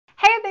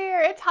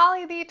it's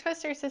Holly the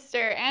Twister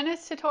Sister, and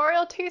it's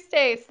Tutorial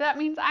Tuesday, so that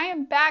means I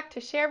am back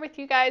to share with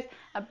you guys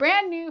a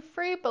brand new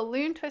free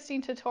balloon twisting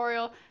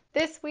tutorial.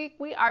 This week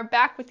we are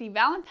back with the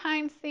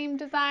Valentine's theme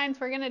designs.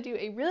 We're going to do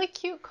a really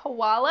cute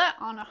koala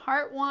on a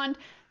heart wand,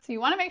 so you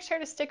want to make sure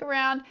to stick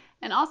around.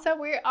 And also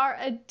we are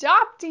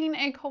adopting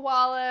a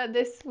koala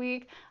this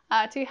week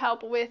to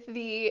help with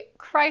the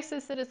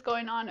crisis that is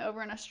going on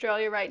over in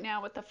Australia right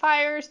now with the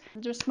fires.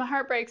 Just my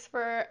heart breaks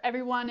for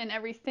everyone and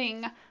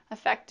everything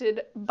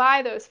affected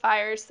by those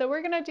fires. So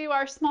we're gonna do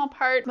our small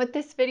part with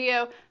this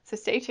video, so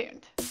stay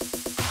tuned.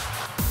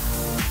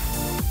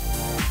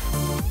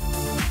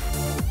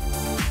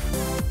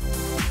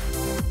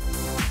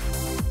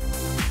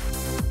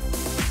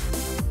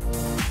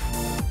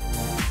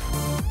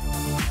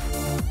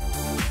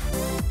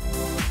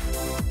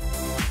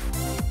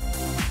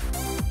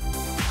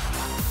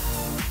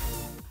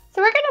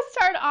 So we're going to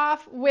start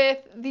off with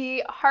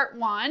the heart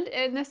wand,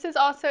 and this is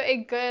also a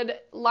good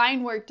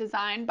line work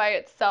design by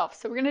itself.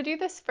 So we're going to do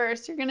this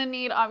first. You're going to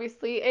need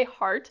obviously a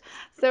heart.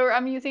 So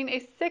I'm using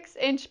a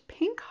 6-inch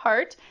pink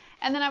heart,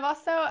 and then I'm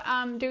also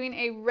doing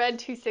a red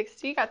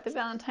 260, got the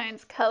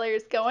Valentine's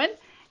colors going,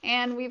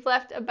 and we've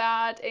left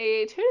about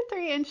a 2 to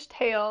 3 inch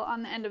tail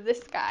on the end of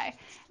this guy.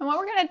 And what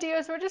we're going to do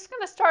is we're just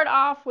going to start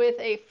off with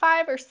a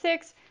 5 or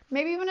 6,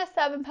 maybe even a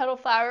 7 petal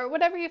flower,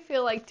 whatever you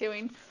feel like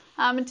doing.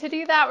 And to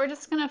do that, we're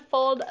just going to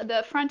fold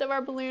the front of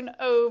our balloon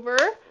over,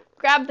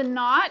 grab the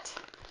knot,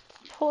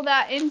 pull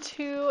that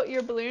into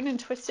your balloon and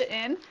twist it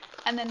in,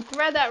 and then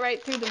thread that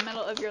right through the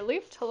middle of your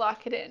loop to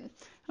lock it in. And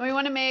we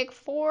want to make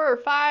 4 or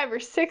 5 or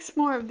 6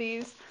 more of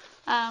these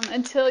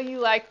until you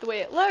like the way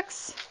it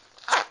looks,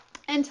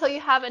 until you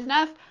have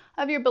enough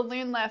of your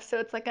balloon left so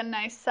it's like a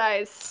nice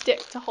size stick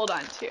to hold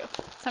on to.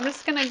 So I'm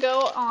just going to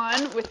go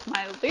on with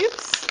my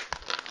loops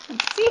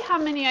and see how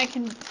many I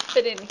can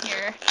fit in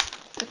here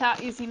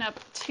without using up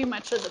too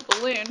much of the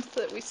balloon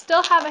so that we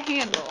still have a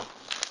handle.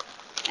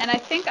 And I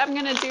think I'm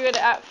going to do it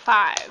at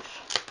 5.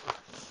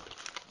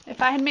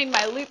 If I had made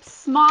my loops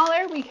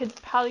smaller, we could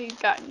probably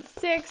have gotten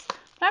 6,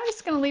 but I'm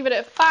just going to leave it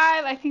at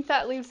 5. I think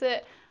that leaves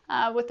it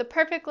with the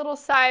perfect little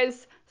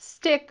size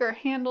stick or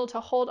handle to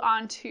hold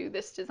on to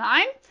this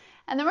design.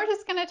 And then we're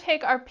just going to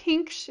take our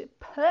pink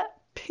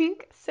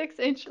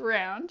 6-inch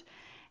round,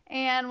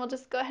 and we'll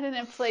just go ahead and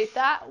inflate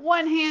that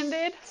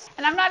one-handed.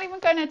 And I'm not even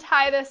going to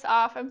tie this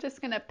off. I'm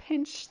just going to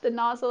pinch the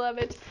nozzle of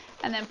it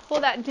and then pull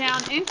that down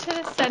into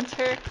the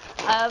center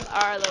of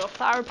our little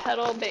flower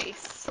petal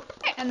base.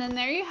 Okay, and then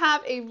there you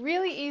have a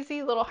really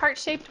easy little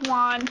heart-shaped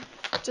wand.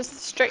 Just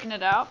straighten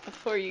it out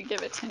before you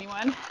give it to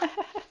anyone.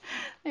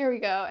 There we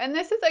go. And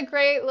this is a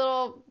great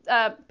little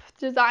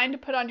design to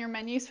put on your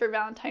menus for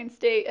Valentine's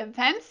Day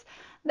events.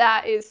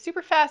 That is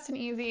super fast and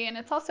easy, and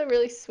it's also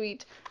really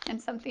sweet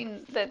and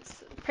something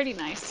that's pretty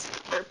nice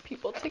for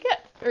people to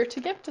get or to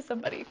give to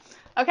somebody.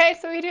 Okay,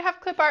 so we do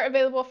have clip art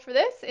available for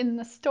this in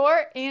the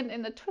store and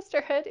in the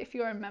Twister Hood. If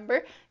you're a member,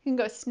 you can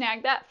go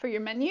snag that for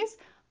your menus.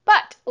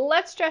 But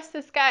let's dress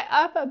this guy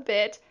up a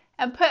bit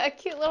and put a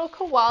cute little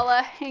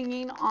koala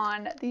hanging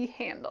on the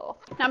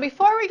handle. Now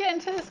before we get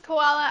into this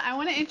koala, I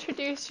want to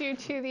introduce you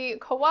to the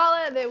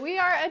koala that we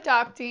are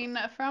adopting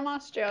from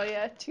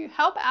Australia to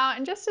help out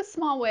in just a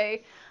small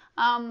way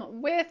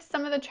with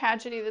some of the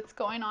tragedy that's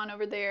going on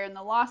over there and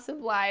the loss of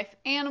life,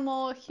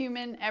 animal,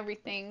 human,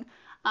 everything.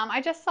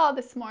 I just saw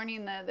this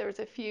morning that there was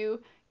a few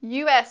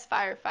U.S.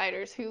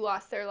 firefighters who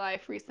lost their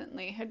life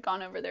recently, had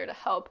gone over there to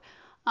help.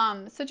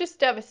 So just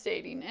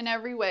devastating in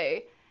every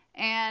way.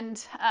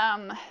 And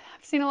I've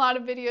seen a lot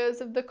of videos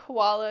of the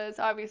koalas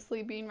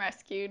obviously being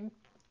rescued.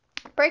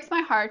 It breaks my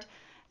heart.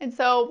 And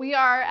so we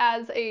are,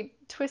 as a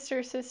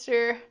Twister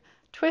Sister,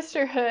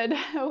 Twister Hood,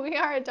 we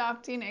are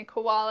adopting a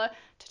koala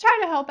to try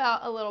to help out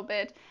a little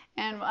bit.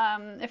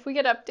 And if we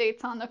get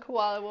updates on the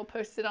koala, we'll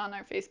post it on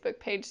our Facebook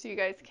page so you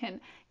guys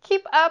can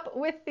keep up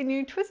with the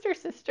new Twister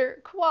Sister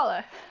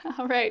koala.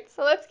 All right,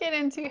 so let's get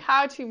into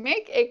how to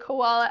make a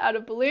koala out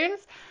of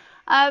balloons.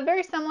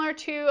 Very similar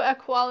to a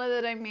koala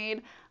that I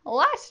made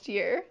last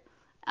year,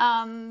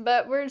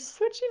 but we're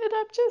switching it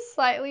up just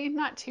slightly,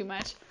 not too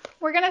much.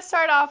 We're going to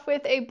start off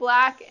with a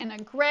black and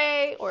a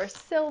gray or a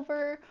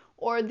silver,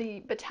 or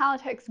the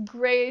Battaletex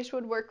grayish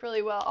would work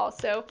really well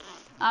also.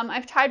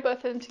 I've tied both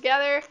of them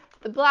together.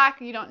 The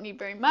black you don't need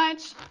very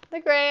much.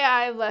 The gray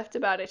I've left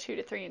about a 2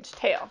 to 3 inch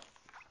tail.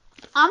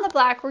 On the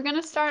black we're going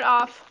to start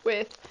off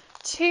with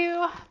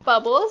 2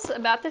 bubbles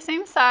about the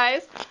same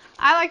size.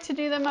 I like to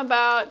do them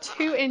about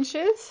 2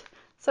 inches.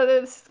 So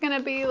this is going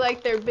to be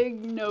like their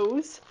big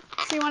nose.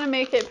 So you want to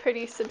make it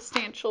pretty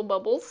substantial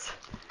bubbles.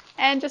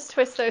 And just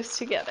twist those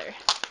together.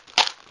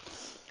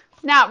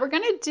 Now we're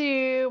going to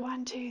do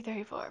 1, 2,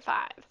 3, 4,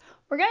 5.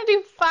 We're going to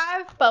do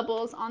 5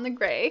 bubbles on the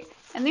gray.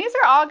 And these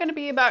are all going to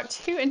be about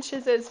 2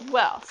 inches as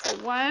well. So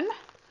 1,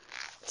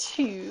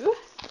 2,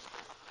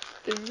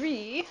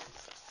 3,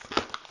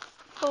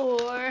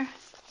 4,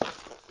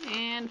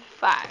 and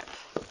 5.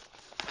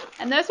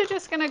 And those are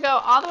just going to go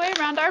all the way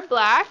around our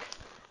black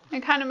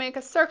and kind of make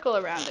a circle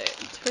around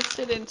it. twist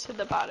it into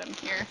the bottom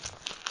here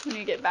when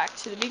you get back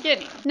to the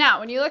beginning. Now,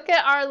 when you look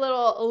at our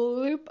little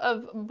loop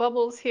of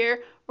bubbles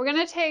here, we're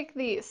going to take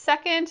the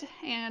second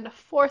and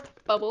fourth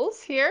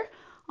bubbles here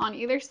on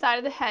either side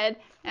of the head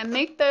and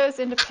make those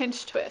into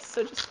pinch twists.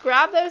 So just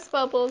grab those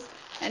bubbles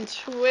and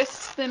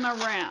twist them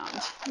around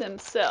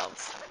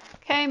themselves.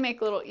 Okay,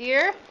 make a little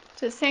ear.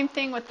 Do the same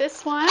thing with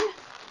this one.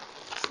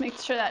 Just make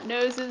sure that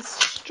nose is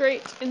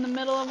straight in the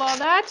middle of all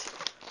that.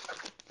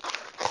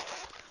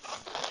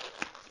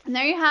 And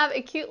there you have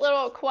a cute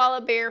little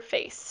koala bear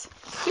face.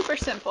 Super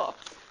simple.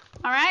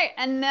 All right,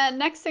 and the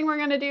next thing we're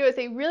gonna do is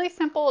a really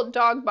simple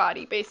dog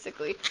body,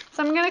 basically.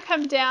 So I'm gonna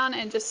come down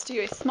and just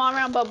do a small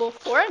round bubble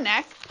for a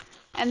neck,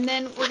 and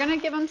then we're gonna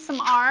give him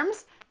some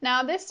arms.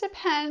 Now this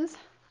depends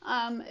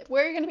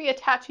where you're gonna be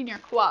attaching your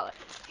koala.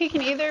 He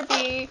can either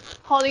be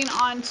holding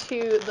on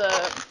to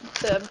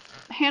the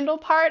handle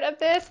part of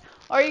this,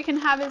 or you can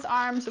have his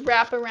arms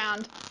wrap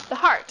around the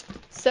heart.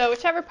 So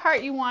whichever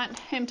part you want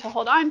him to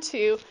hold on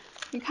to,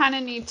 you kind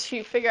of need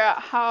to figure out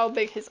how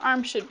big his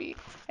arm should be.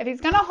 If he's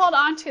going to hold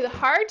on to the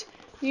heart,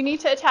 you need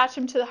to attach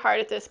him to the heart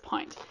at this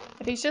point.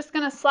 If he's just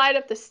going to slide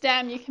up the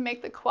stem, you can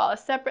make the koala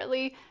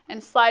separately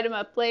and slide him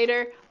up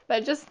later.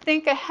 But just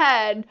think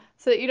ahead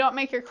so that you don't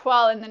make your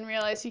koala and then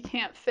realize you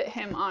can't fit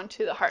him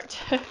onto the heart.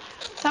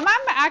 So I'm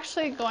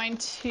actually going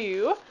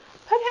to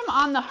put him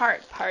on the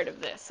heart part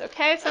of this,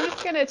 okay? So I'm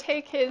just going to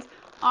take his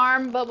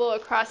arm bubble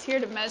across here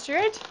to measure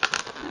it.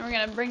 And we're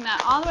going to bring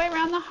that all the way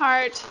around the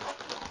heart,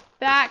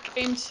 back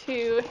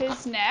into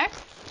his neck.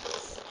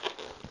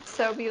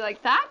 So it'll be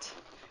like that.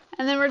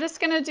 And then we're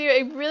just going to do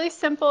a really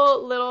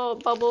simple little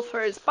bubble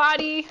for his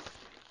body,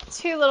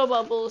 2 little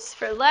bubbles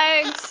for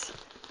legs.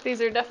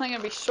 These are definitely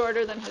going to be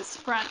shorter than his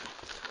front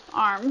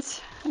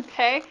arms,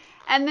 okay?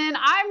 And then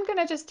I'm going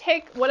to just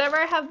take whatever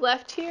I have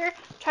left here,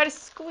 try to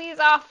squeeze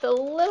off the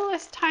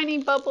littlest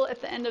tiny bubble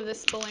at the end of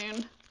this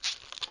balloon.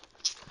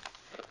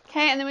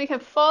 Okay, and then we can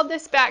fold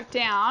this back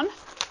down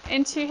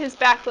into his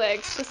back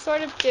legs to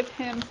sort of give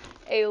him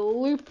a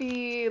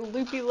loopy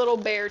little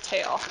bear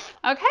tail.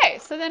 Okay,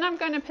 so then I'm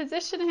going to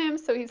position him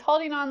so he's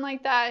holding on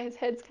like that. His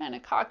head's kind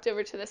of cocked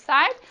over to the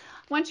side.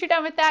 Once you're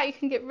done with that, you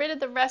can get rid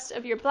of the rest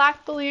of your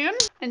black balloon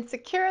and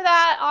secure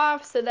that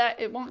off so that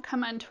it won't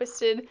come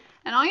untwisted.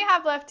 And all you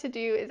have left to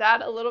do is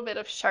add a little bit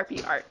of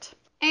Sharpie art.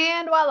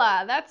 And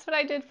voila, that's what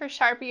I did for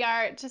Sharpie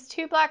art. Just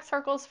 2 black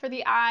circles for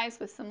the eyes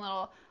with some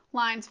little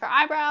lines for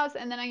eyebrows,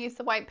 and then I used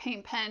the white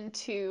paint pen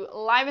to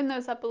liven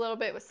those up a little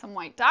bit with some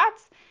white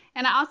dots.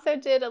 And I also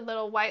did a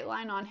little white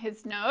line on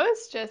his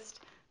nose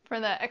just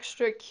for the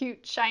extra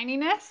cute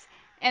shininess.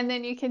 And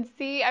then you can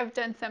see I've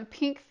done some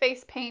pink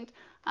face paint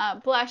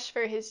blush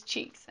for his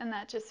cheeks, and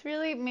that just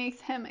really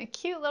makes him a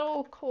cute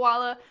little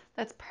koala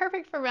that's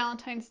perfect for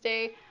Valentine's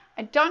Day.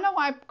 I don't know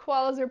why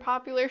koalas are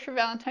popular for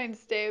Valentine's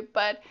Day,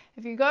 but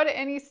if you go to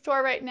any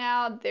store right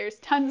now, there's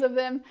tons of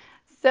them.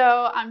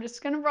 So I'm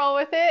just going to roll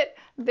with it.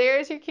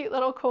 There's your cute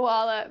little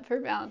koala for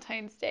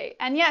Valentine's Day.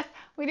 And yes,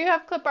 we do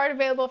have clip art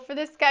available for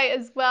this guy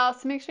as well,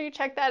 so make sure you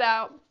check that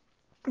out.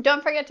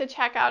 Don't forget to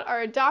check out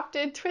our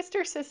adopted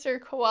Twister sister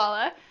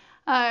koala.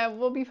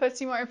 We'll be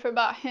posting more info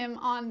about him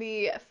on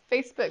the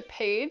Facebook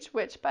page,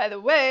 which, by the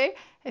way,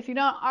 if you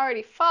don't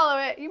already follow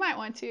it, you might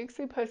want to because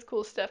we post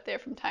cool stuff there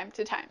from time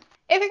to time.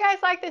 If you guys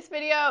like this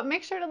video,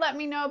 make sure to let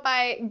me know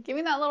by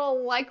giving that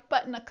little like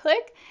button a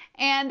click.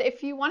 And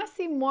if you want to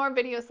see more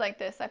videos like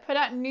this, I put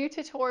out new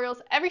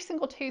tutorials every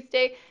single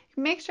Tuesday.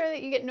 Make sure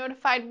that you get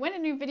notified when a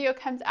new video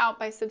comes out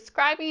by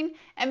subscribing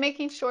and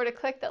making sure to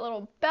click that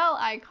little bell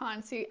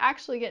icon so you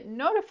actually get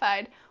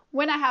notified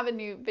when I have a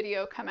new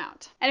video come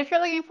out. And if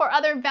you're looking for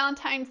other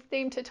Valentine's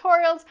themed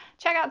tutorials,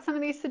 check out some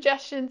of these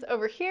suggestions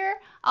over here.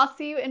 I'll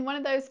see you in one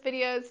of those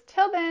videos.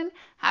 Till then,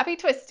 happy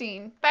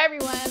twisting. Bye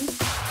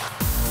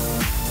everyone.